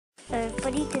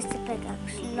But he is the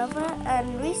pickaxe lover,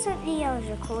 and recently I was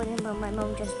recording, but my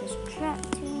mom just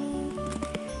distracted me.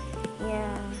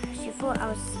 Yeah, she thought I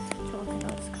was talking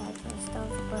on Skype and stuff,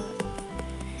 but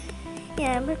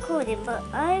yeah, I'm recording, but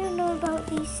I don't know about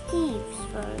these thieves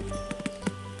though,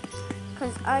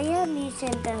 because I am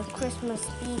using the Christmas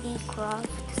BD craft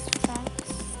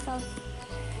stuff.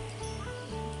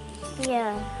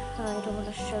 Yeah, I don't want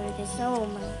to show you this. Oh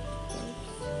my.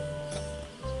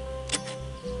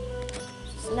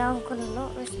 Now I'm gonna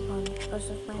not respond because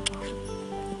of my mom.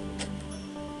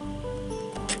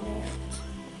 Damn it.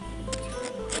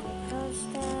 Does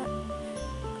that?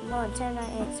 Come on, 10, 9,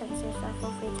 8, 7, 6, 5,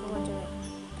 4, 3, 2, 1, do it.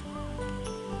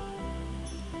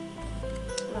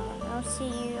 No, I'll see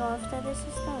you after this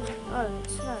is done. Oh,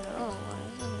 it's not. Oh,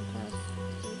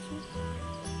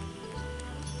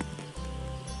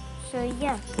 so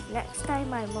yeah, next time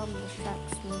my mom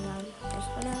distracts me, I'm just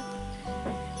gonna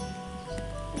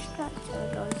distract her.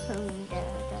 Don't film me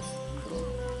there, that's cool.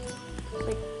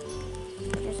 But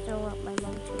I just don't want my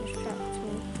mom to distract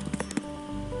me.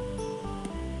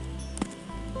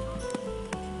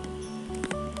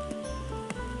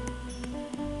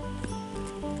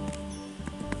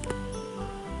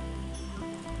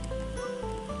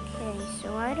 Okay, so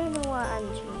I don't know what I'm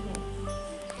doing here.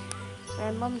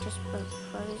 My mom just put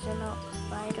Frozen up,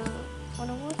 but I don't want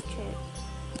to watch it.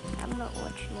 I'm not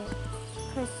watching it.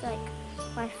 It's like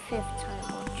my 5th time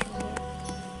watching it.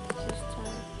 This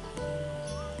time.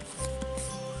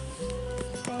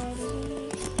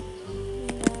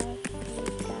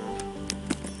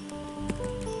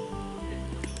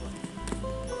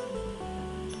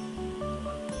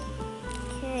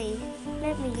 Okay,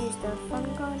 let me use the fun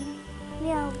gun.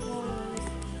 Meow boys.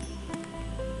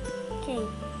 Okay.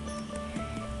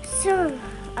 So,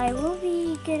 I will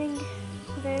be getting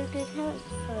very good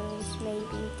headphones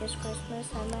maybe this Christmas.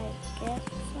 I might get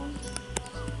some.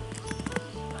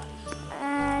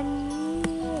 And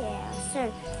yeah, so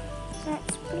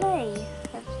let's play.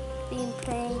 I've been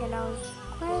playing and I was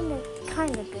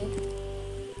kind of good.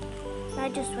 I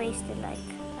just wasted like,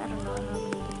 I don't know how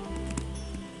many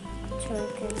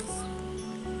tokens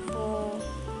for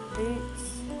boots.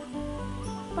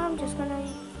 But I'm just gonna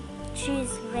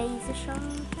choose Razor Sharp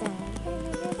then.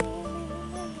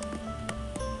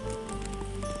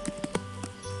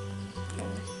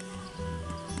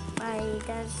 My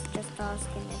dad's just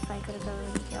asking if I could go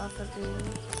in the other room,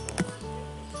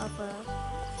 other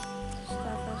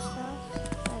stuff.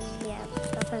 And yeah,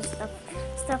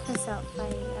 stuff and stuff. I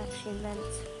actually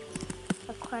meant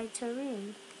a quieter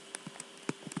room.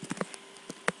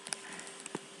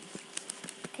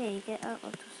 Okay, get out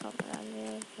of the top around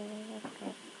there.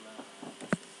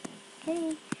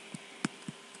 Okay.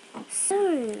 So,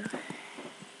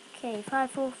 okay,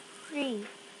 5, 4, 3,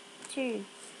 2,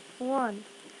 1.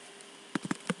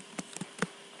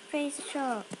 Razor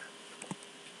Sharp.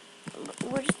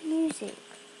 Where's the music?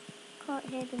 Can't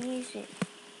hear the music.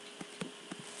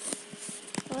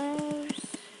 Where's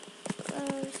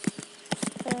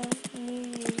the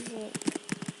music?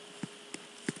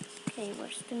 Okay,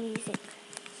 where's the music?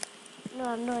 No,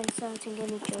 I'm not insulting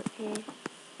any joke here.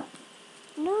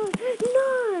 No!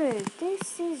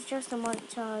 This is just a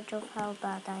montage of how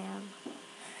bad I am.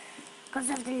 Because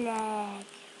of the lag.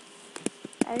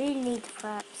 I really need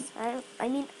fraps. I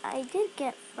mean, I did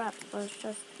get fraps, but it's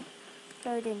just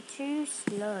loading too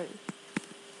slow.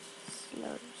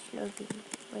 Slow beam.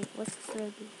 Wait, what's the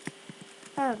slow beam?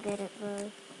 I don't get it,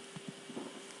 bro.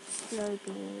 Slow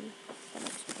beam. That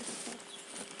makes no sense.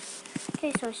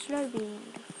 Okay, so slow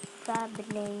beam.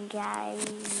 Fabbing,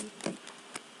 guys.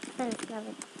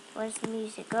 Where's the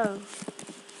music? Oh,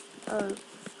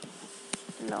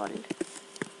 lol.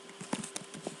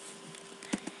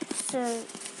 So,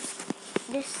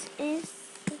 this is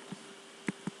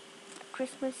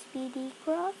Christmas BD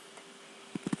craft.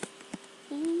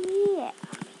 Yeah.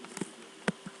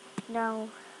 Now,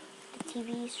 the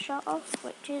TV is shut off,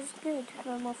 which is good.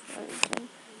 No more Frozen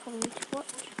for me to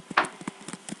watch.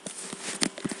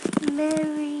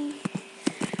 Merry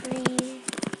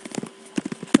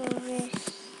Christmas.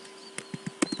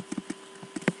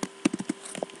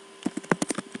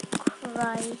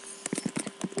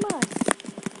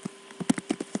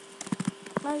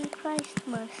 Merry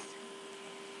Christmas.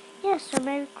 Yes, so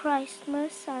Merry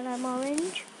Christmas, and I'm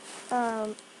Orange.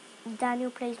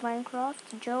 Daniel plays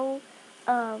Minecraft. Joel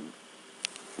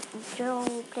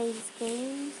plays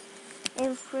games.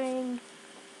 Infring,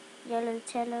 Yellow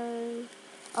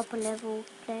Upper Level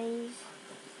plays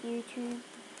YouTube.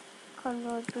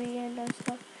 Conrad Brian and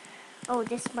stuff. Oh,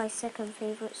 this is my second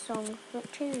favorite song,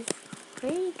 which is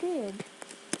pretty good.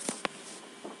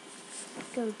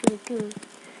 Go.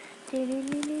 I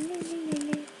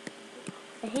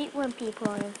hate when people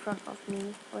are in front of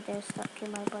me or they're stuck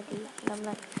in my body and I'm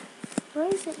like, where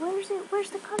is it? Where is it? Where's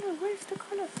the color? Where's the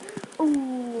color?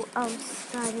 Oh, I'm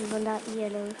standing on that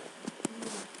yellow.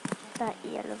 That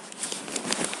yellow.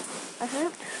 I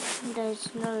hope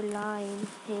there's no line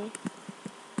here.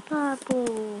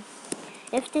 Purple.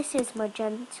 If this is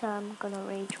magenta, I'm gonna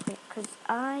rage quit because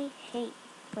I hate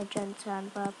magenta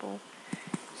and purple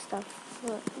stuff.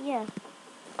 But yeah,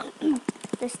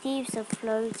 the Steves are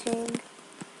floating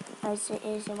as it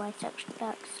is in my texture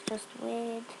packs. Just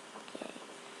weird. Okay.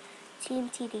 Team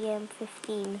TDM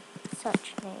 15.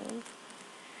 Such name.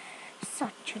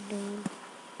 Such a name.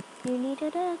 You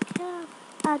needed a cup.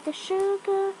 Add the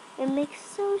sugar. It makes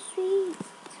so sweet.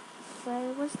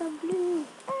 Where was the blue?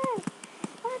 Ah,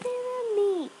 I didn't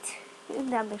meet.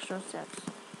 That makes no sense.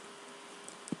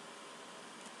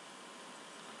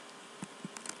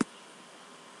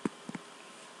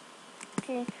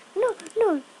 Okay. No,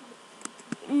 no,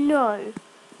 no.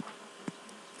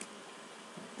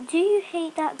 Do you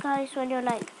hate that, guys, when you're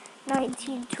like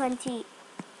 19, 20,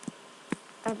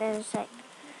 and then it's like,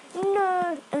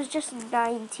 no, it was just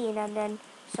 19, and then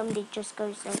somebody just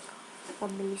goes like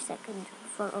 1 millisecond in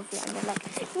front of you, and they're like,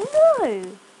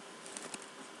 no!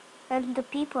 And the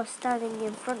people are standing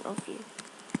in front of you.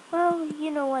 Well,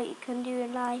 you know what you can do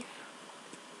in life.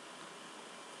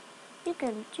 You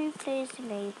can 2 players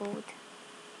enabled.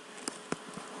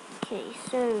 Okay,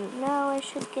 so now I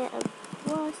should get a,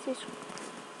 what's this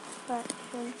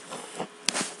faction?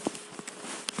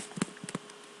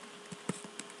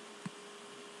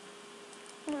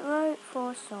 I wrote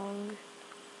for a song.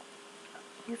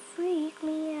 You freak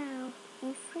me out,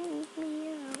 you freak me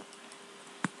out.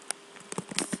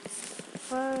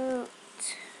 Vote,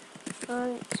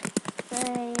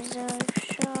 razor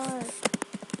sharp.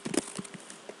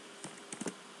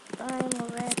 I'm a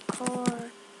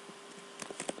record.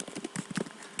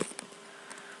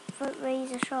 Vote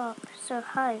razor sharp. So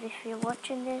Hive, if you're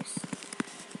watching this,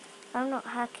 I'm not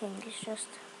hacking, it's just,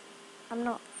 I'm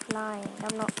not flying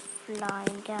at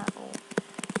all.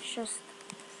 It's just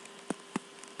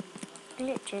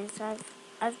glitches.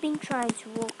 I've been trying to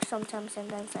walk sometimes and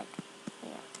then it's like,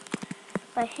 yeah.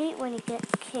 But I hate when you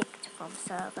get kicked from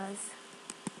servers.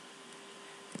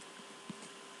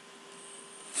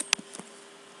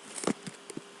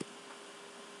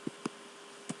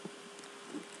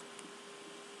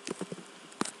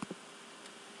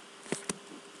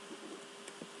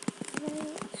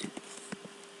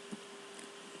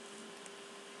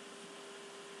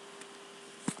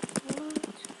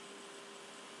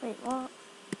 Wait, what?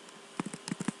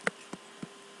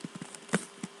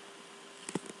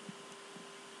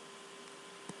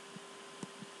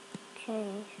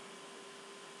 Okay.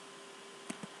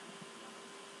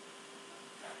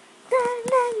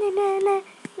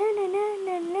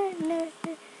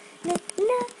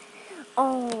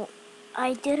 Oh,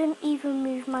 I didn't even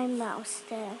move my mouse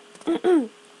there.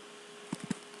 Then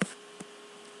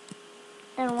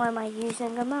why am I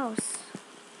using a mouse?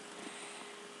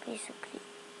 Basically.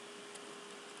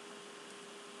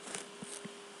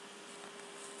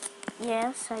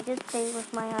 Yes, I did play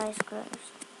with my eyes closed.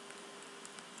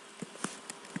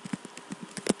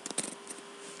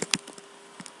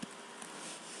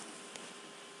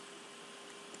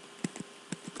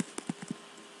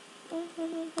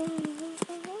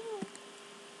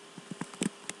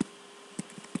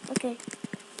 Okay.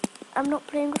 I'm not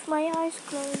playing with my eyes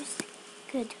closed.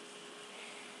 Good.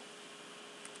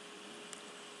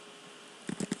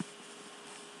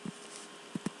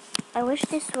 I wish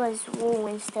this was wool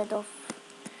instead of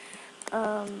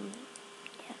yeah.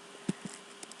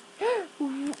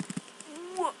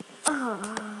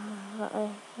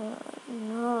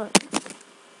 No.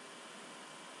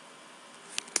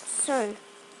 So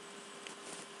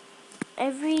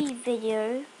every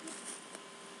video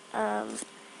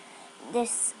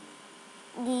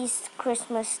these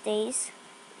Christmas days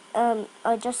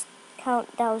I just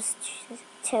countdowns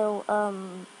till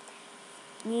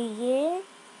New Year.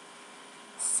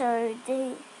 So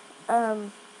they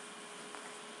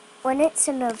when it's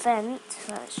an event,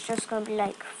 it's just gonna be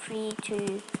like 2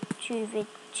 to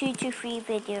 3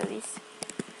 videos.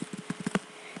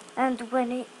 And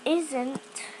when it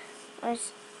isn't,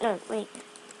 no wait.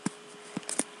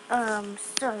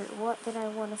 So what did I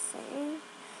want to say?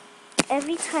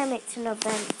 Every time it's an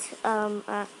event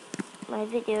at my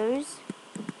videos,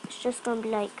 it's just gonna be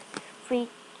like 3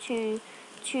 to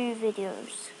 2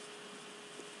 videos.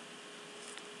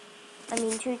 I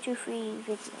mean 2 to 3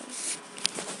 videos.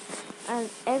 And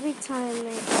every time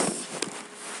it's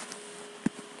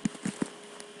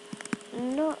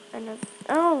not enough.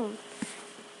 Oh,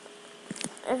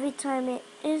 every time it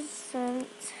isn't,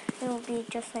 it will be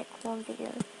just like one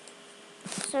video.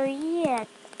 So yeah,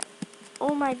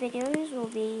 all my videos will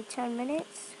be 10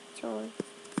 minutes till,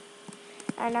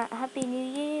 and at Happy New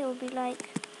Year it will be like,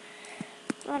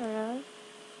 I don't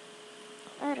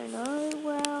know,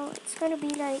 well, it's gonna be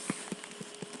like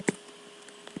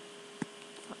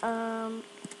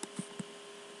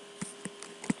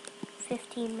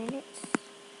 15 minutes.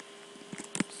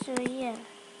 So yeah.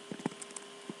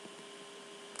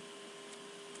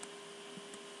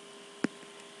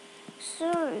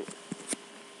 So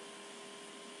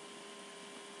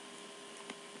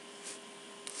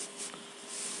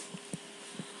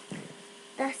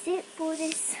that's it for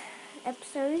this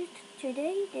episode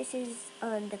today. This is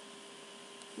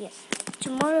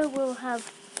tomorrow we'll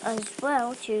have as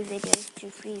well 2 videos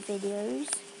to 3 videos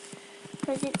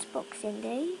because it's Boxing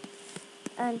Day,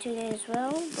 and today as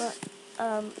well, but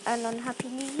and on Happy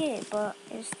New Year, but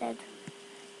instead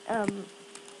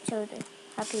so the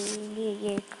Happy New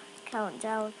Year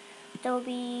countdown, there'll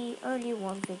be only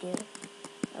 1 video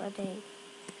a day.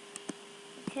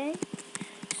 Okay,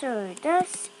 so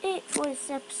that's it for this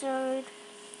episode.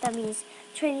 That means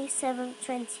 27,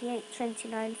 28,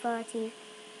 29, 30,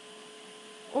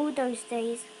 all those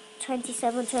days,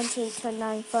 27, 28,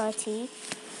 29, 30,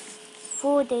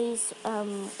 4 days are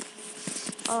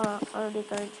only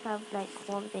going to have like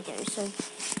 1 video. So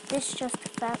this just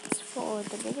facts for all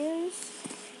the videos.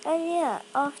 And yeah,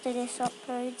 after this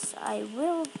uploads, I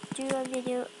will do a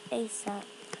video ASAP,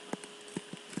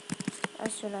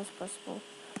 as soon as possible.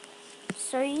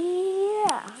 So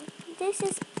yeah, this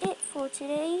is it for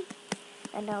today,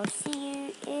 and I'll see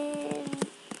you in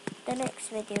the next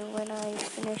video when I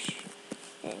finish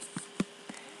this.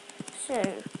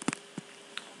 So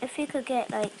if you could get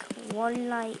like 1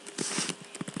 like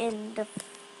in the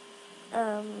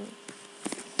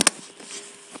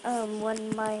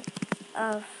when my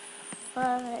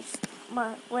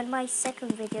when my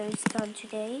second video is done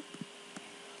today,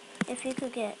 if you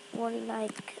could get 1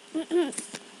 like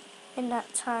in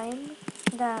that time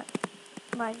that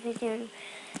my video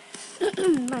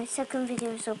my second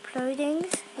video is uploading,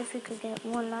 if you could get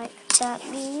 1 like, that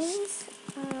means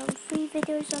 3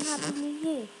 videos on Happy New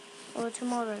Year, or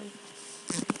tomorrow.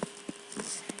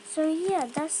 So yeah,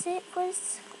 that's it for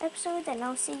this episode, and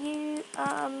I'll see you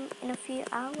in a few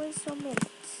hours or minutes.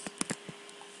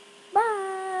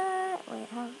 Bye! Wait,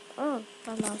 how? Oh,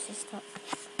 my mouse is stuck.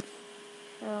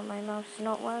 Oh, my mouse is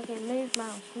not working. Move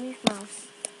mouse, move mouse.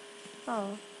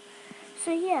 Oh.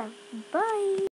 So yeah, bye!